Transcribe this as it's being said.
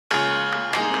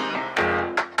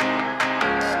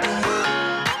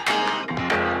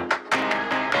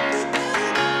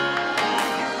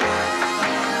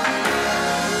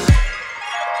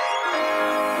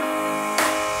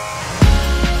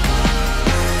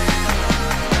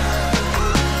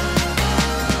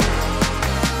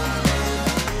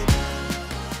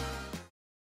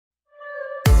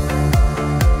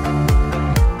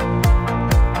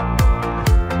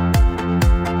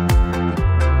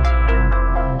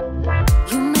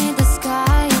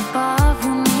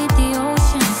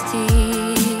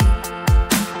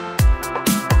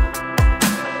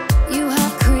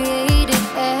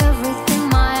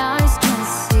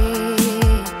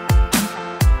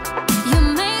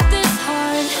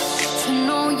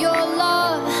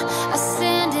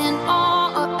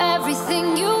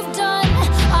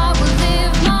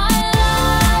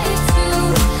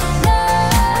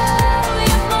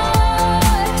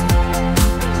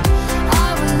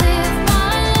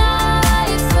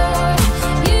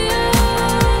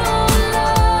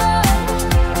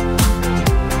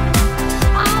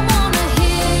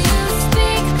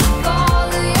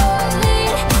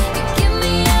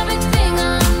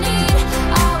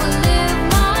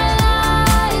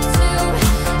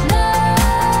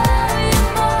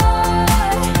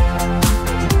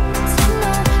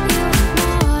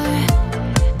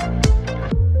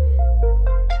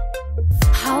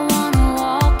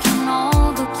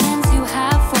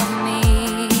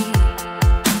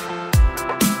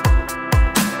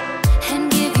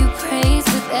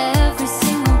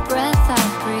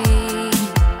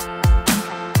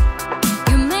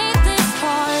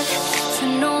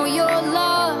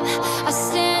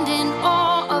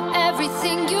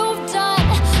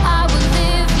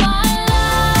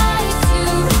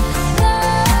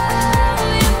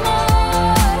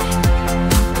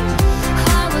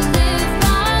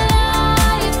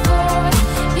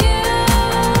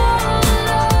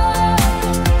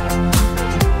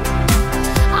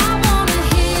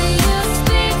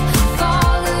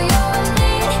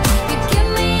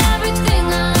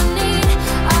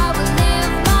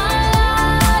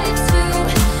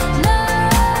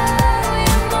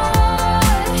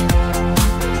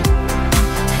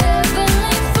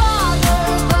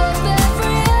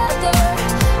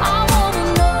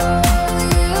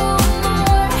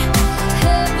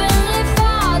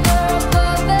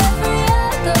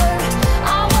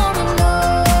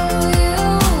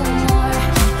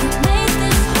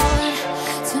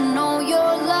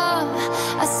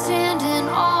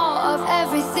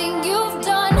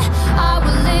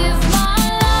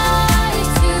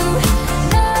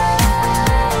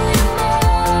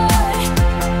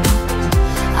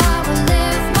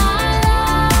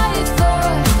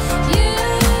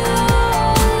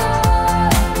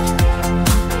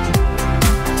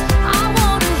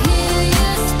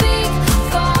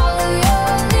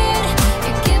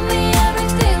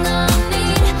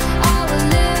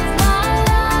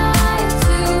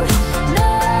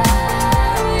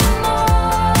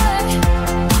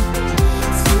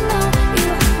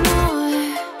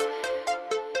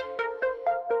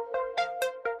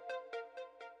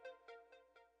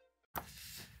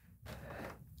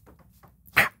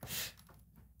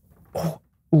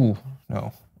Ooh,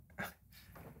 no.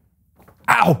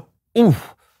 Ow! Ooh.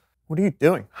 What are you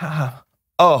doing? I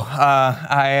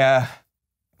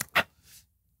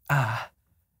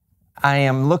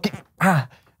am looking.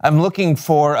 I'm looking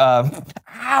for.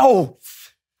 Ow!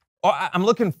 Oh, I'm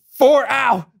looking for.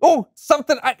 Ow! Oh,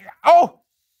 something. I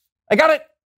got it.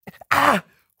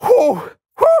 Whoo!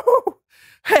 Whoo!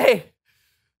 Hey.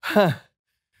 Huh.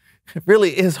 It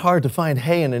really is hard to find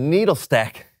hay in a needle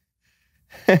stack.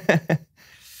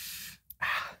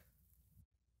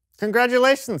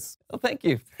 Congratulations. Well, thank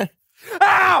you.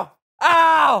 Ow!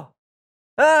 Ow!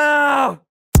 Ow!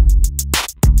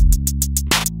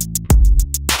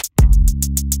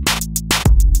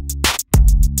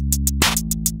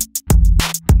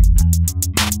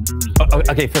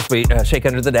 Okay, first we shake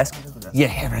under the desk.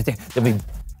 Yeah, right there. Then we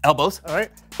elbows. All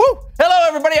right. Woo! Hello,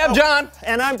 everybody. I'm John.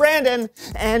 And I'm Brandon,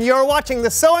 and you're watching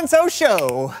the So-and-So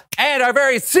Show. And our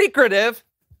very secretive,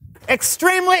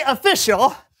 Extremely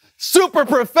official super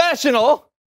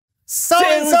professional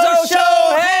So-and-So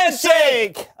Show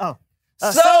Handshake. Oh.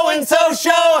 So-and-so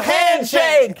Show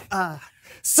Handshake.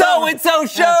 So-and-so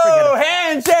Show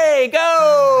Handshake.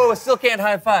 Oh, still can't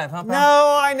high five, huh, pal?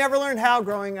 No, I never learned how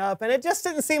growing up, and it just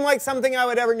didn't seem like something I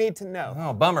would ever need to know.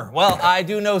 Oh, bummer. Well, I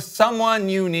do know someone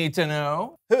you need to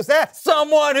know. Who's that?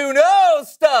 Someone who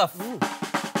knows stuff. Ooh.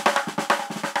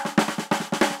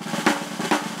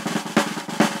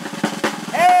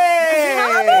 Hey!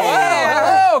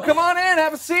 Wow, hello. Come on in,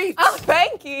 have a seat. Oh,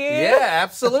 thank you. Yeah,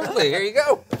 absolutely. Here you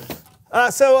go.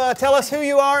 So tell us who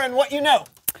you are and what you know.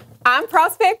 I'm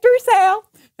Prospector Sal,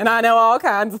 and I know all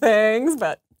kinds of things,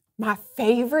 but my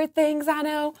favorite things I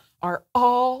know are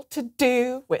all to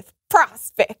do with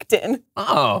prospecting.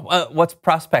 Oh, what's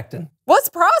prospecting? What's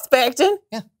prospecting?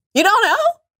 Yeah. You don't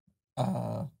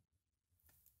know?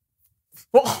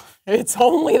 Well, it's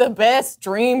only the best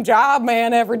dream job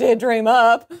man ever did dream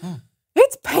up.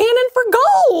 It's panning for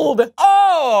gold.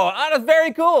 Oh, that's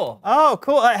very cool. Oh,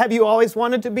 cool. Have you always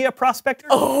wanted to be a prospector?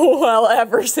 Oh, well,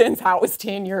 ever since I was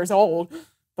 10 years old.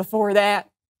 Before that,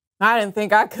 I didn't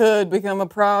think I could become a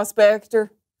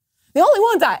prospector. The only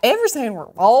ones I ever seen were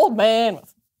old men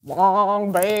with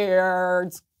long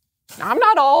beards. I'm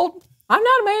not old. I'm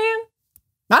not a man.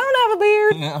 I don't have a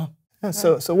beard. Yeah.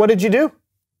 So what did you do?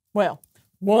 Well,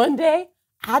 one day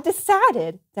I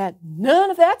decided that none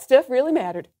of that stuff really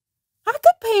mattered. I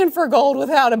could pan for gold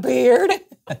without a beard.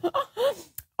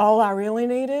 All I really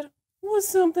needed was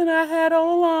something I had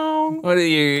all along. What are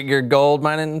your gold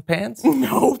mining pants?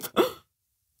 Nope.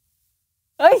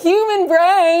 A human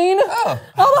brain. Oh.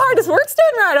 All the hardest work's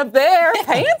done right up there.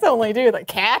 Pants only do the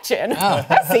catching. Oh.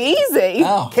 That's easy.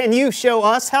 Oh. Can you show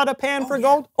us how to pan for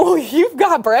gold? Oh, you've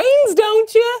got brains,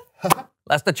 don't you?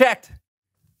 Last I checked.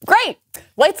 Great.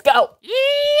 Let's go.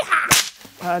 Yeehaw.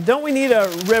 Don't we need a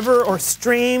river or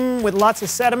stream with lots of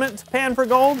sediment to pan for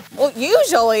gold? Well,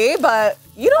 usually, but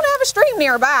you don't have a stream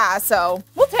nearby, so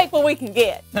we'll take what we can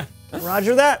get.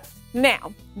 Roger that.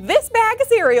 Now, this bag of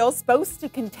cereal is supposed to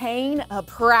contain a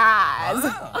prize.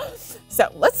 Wow.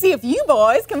 So let's see if you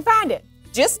boys can find it.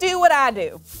 Just do what I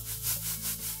do.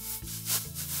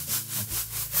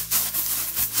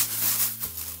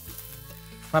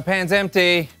 My pan's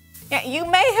empty. Yeah, you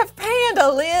may have panned a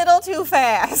little too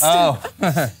fast. Oh.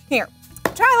 Here,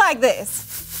 try like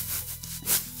this.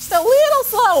 Just a little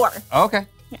slower. Okay.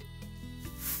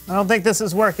 I don't think this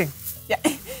is working. Yeah.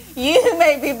 You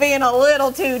may be being a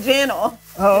little too gentle.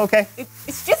 Oh, okay.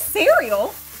 It's just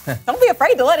cereal. Don't be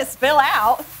afraid to let it spill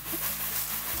out.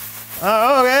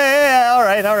 Oh, okay, yeah, all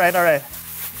right.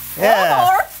 Yeah.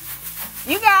 One more.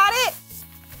 You got it.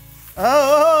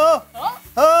 Oh,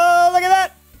 look at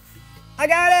that. I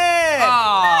got it.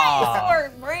 Nice Oh,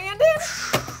 work, Brandon.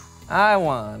 I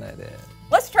wanted it.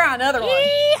 Let's try another one.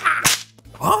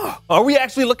 Oh, are we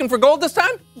actually looking for gold this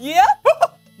time? Yep.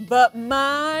 But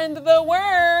mind the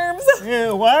worms.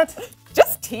 Yeah, what?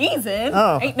 Just teasing.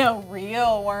 Oh. Ain't no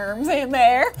real worms in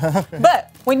there.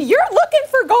 But when you're looking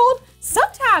for gold,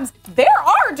 sometimes there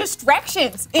are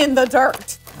distractions in the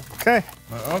dirt. Okay.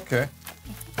 Okay.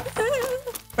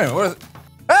 Wait, what is it?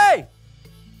 Hey!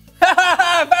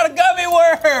 I found a gummy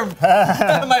worm!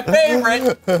 My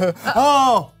favorite.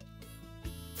 Oh.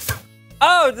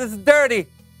 Oh, this is dirty.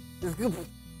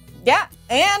 Yeah,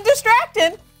 and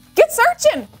distracting. Get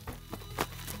searching.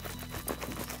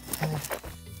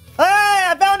 Hey,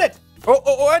 I found it.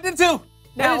 Oh, I did too.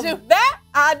 Now I did too. that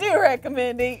I do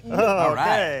recommend eating Oh,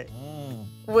 right. okay.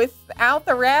 without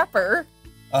the wrapper.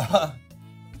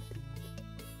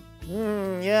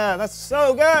 Yeah, that's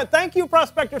so good. Thank you,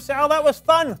 Prospector Sal. That was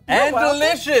fun. And welcome.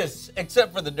 delicious,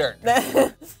 except for the dirt.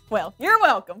 Well, you're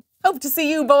welcome. Hope to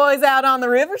see you boys out on the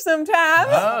river sometime.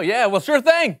 Oh, yeah, well, sure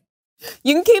thing.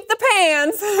 You can keep the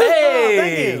pans. Hey.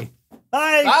 Thank you.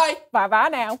 Bye. Bye. Bye-bye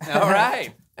now. All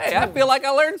right. Hey, I feel like I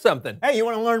learned something. Hey, you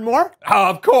want to learn more?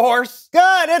 Of course.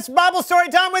 Good. It's Bible story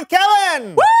time with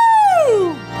Kellen.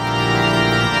 Woo!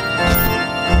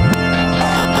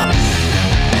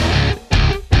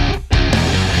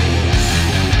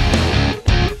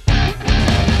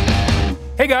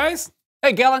 Hey guys,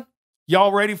 Hey, Kellen.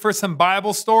 y'all ready for some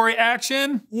Bible story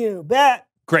action? You bet.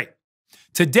 Great.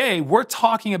 Today we're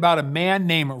talking about a man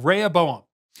named Rehoboam.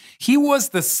 He was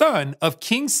the son of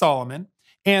King Solomon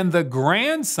and the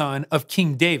grandson of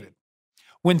King David.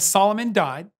 When Solomon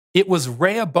died, it was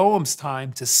Rehoboam's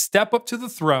time to step up to the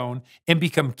throne and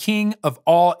become king of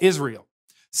all Israel.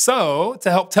 So, to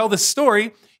help tell this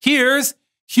story, here's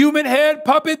Human Head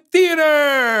Puppet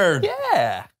Theater.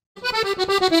 Yeah.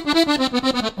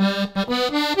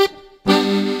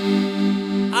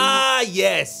 Ah,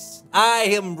 yes. I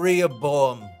am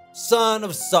Rehoboam, son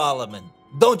of Solomon.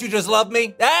 Don't you just love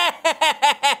me?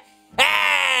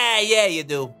 Ah, yeah, you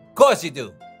do. Of course you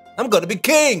do. I'm gonna be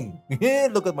king.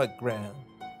 Look at my crown.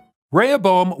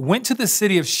 Rehoboam went to the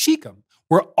city of Shechem,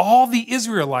 where all the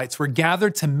Israelites were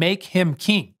gathered to make him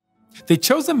king. They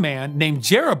chose a man named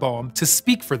Jeroboam to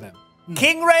speak for them.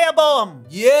 King Rehoboam.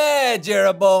 Yeah,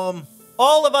 Jeroboam.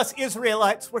 All of us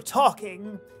Israelites were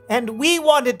talking, and we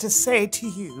wanted to say to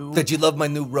you. That you love my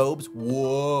new robes?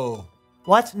 Whoa.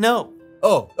 What? No.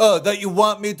 Oh, that you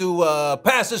want me to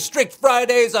pass a strict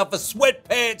Fridays off a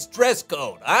sweatpants dress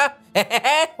code, huh?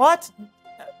 What?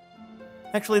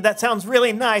 Actually, that sounds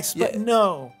really nice, but Yeah.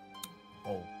 no.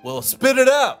 Oh, well, spit it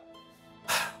out.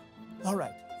 All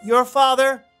right. Your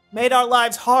father made our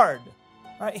lives hard.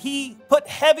 All right. He put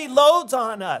heavy loads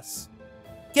on us.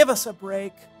 Give us a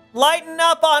break. Lighten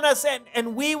up on us,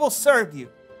 and we will serve you.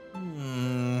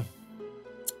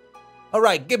 All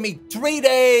right, give me 3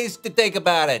 days to think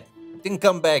about it. Then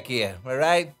come back here, all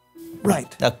right?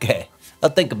 Right. Okay, I'll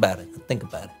think about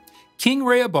it. King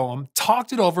Rehoboam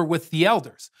talked it over with the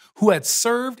elders, who had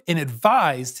served and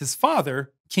advised his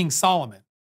father, King Solomon.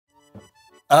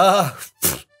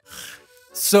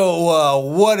 So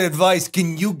what advice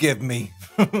can you give me?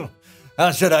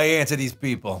 How should I answer these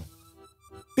people?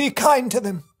 Be kind to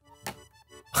them.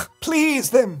 Please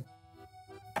them.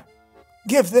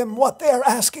 Give them what they're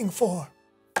asking for.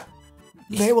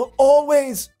 They will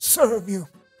always serve you.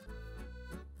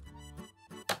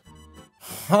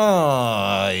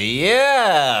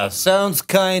 Yeah, sounds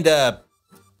kinda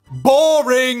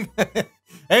boring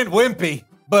and wimpy,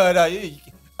 but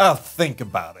I'll think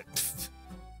about it.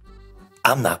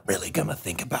 I'm not really gonna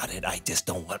think about it. I just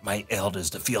don't want my elders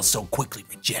to feel so quickly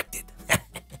rejected.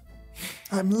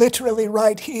 I'm literally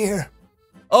right here.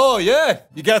 Oh, yeah?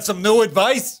 You got some new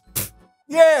advice?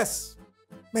 Yes.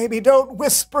 Maybe don't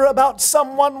whisper about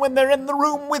someone when they're in the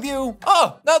room with you.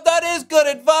 Oh, now that is good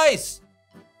advice.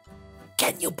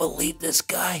 Can you believe this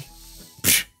guy?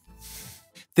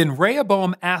 Then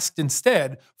Rehoboam asked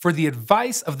instead for the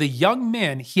advice of the young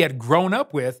men he had grown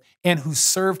up with and who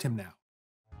served him now.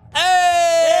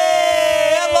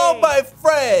 Hey! Hello, my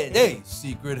friend. Hey,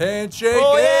 secret handshake.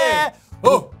 Oh, hey. yeah.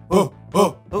 Oh.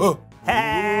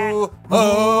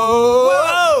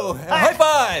 Whoa! High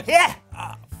five. Yeah.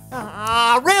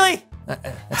 Really?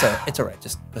 It's all right.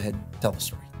 Just go ahead and tell the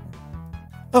story.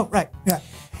 Oh, right. Yeah.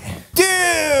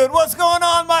 Dude, what's going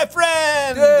on, my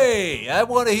friend? Hey, I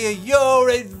want to hear your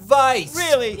advice.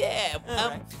 Really? Yeah.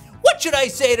 right. What should I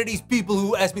say to these people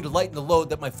who asked me to lighten the load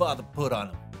that my father put on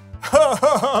them?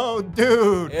 Oh,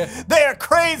 dude. Yeah. They're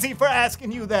crazy for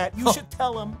asking you that. You should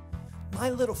tell them, my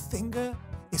little finger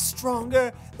is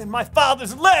stronger than my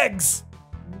father's legs.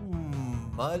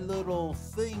 My little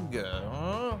finger,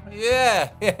 huh?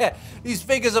 Yeah. These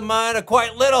fingers of mine are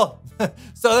quite little,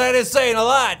 so that is saying a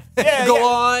lot. Yeah, Go yeah.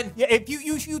 on. Yeah, if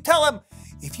you tell him,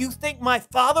 if you think my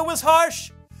father was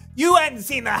harsh, you hadn't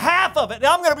seen the half of it.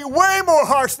 I'm gonna be way more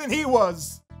harsh than he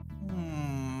was.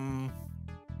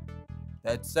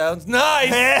 That sounds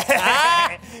nice.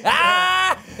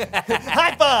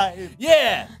 High five.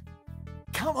 Yeah.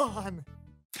 Come on.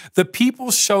 The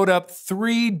people showed up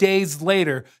 3 days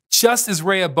later, just as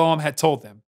Rehoboam had told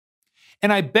them.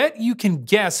 And I bet you can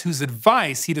guess whose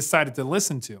advice he decided to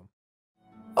listen to.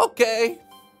 Okay.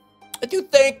 I do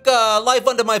think life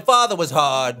under my father was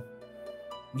hard.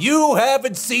 You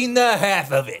haven't seen the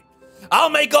half of it. I'll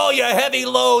make all your heavy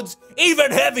loads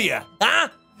even heavier, huh?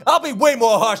 I'll be way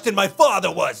more harsh than my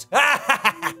father was.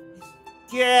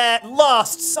 Get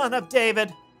lost, son of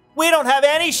David. We don't have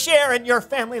any share in your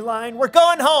family line. We're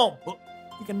going home.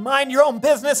 You can mind your own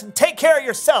business and take care of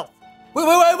yourself. Wait,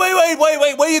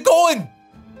 where are you going?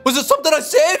 Was it something I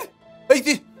said? Hey,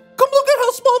 come look at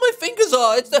how small my fingers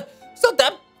are. It's not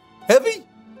that heavy.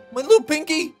 My little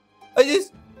pinky.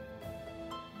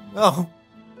 Oh.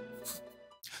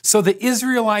 So the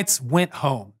Israelites went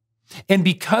home. And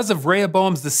because of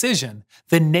Rehoboam's decision,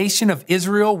 the nation of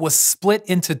Israel was split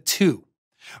into two.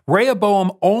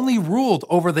 Rehoboam only ruled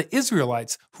over the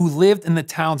Israelites who lived in the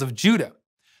towns of Judah.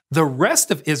 The rest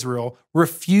of Israel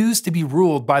refused to be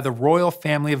ruled by the royal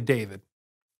family of David.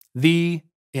 The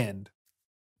end.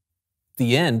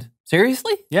 The end?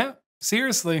 Seriously? Yeah,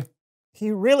 seriously.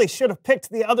 He really should have picked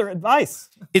the other advice.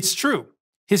 It's true.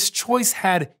 His choice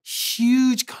had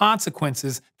huge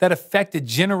consequences that affected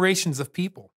generations of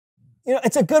people. You know,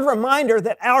 it's a good reminder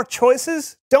that our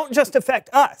choices don't just affect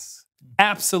us.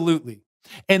 Absolutely.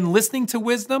 And listening to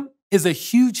wisdom is a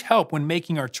huge help when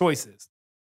making our choices.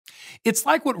 It's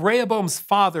like what Rehoboam's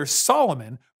father,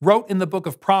 Solomon, wrote in the book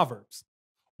of Proverbs.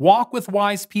 Walk with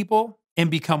wise people and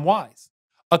become wise.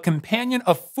 A companion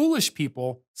of foolish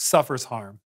people suffers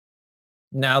harm.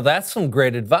 Now that's some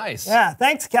great advice. Yeah,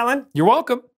 thanks, Kellen. You're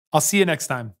welcome. I'll see you next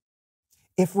time.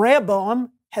 If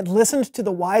Rehoboam had listened to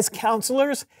the wise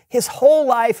counselors, his whole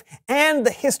life and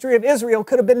the history of Israel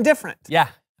could have been different. Yeah,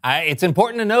 it's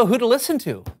important to know who to listen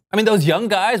to. I mean, those young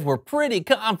guys were pretty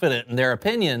confident in their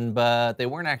opinion, but they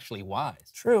weren't actually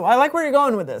wise. True. I like where you're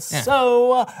going with this. Yeah.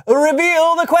 So,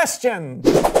 reveal the question.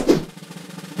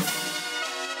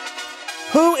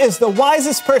 Who is the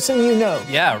wisest person you know?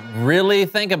 Yeah, really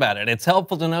think about it. It's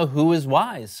helpful to know who is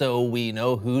wise, so we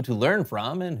know who to learn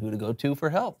from and who to go to for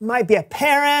help. Might be a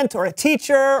parent or a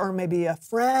teacher or maybe a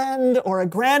friend or a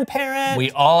grandparent.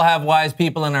 We all have wise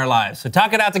people in our lives, so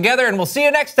talk it out together and we'll see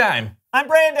you next time. I'm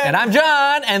Brandon. And I'm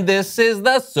John, and this is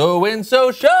the So and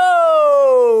So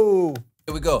Show.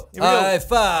 Here we go. we go. High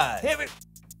five. Hit me.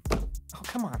 Oh,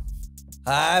 come on.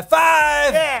 High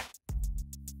five. Yeah.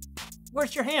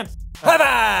 Where's your hand? High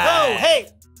five. Oh, hey.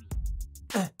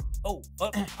 Oh,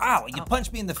 ow, you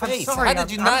punched me in the I'm face. sorry. How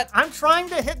did you not? I'm trying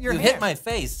to hit your You hand. hit my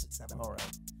face. All right.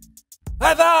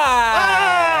 High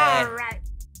five. All right.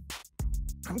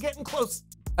 I'm getting close.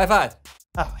 High five.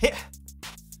 Oh, hit.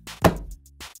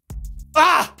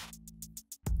 Ah!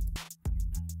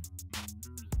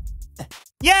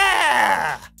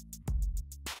 Yeah!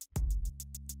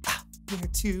 We're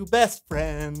two best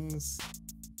friends.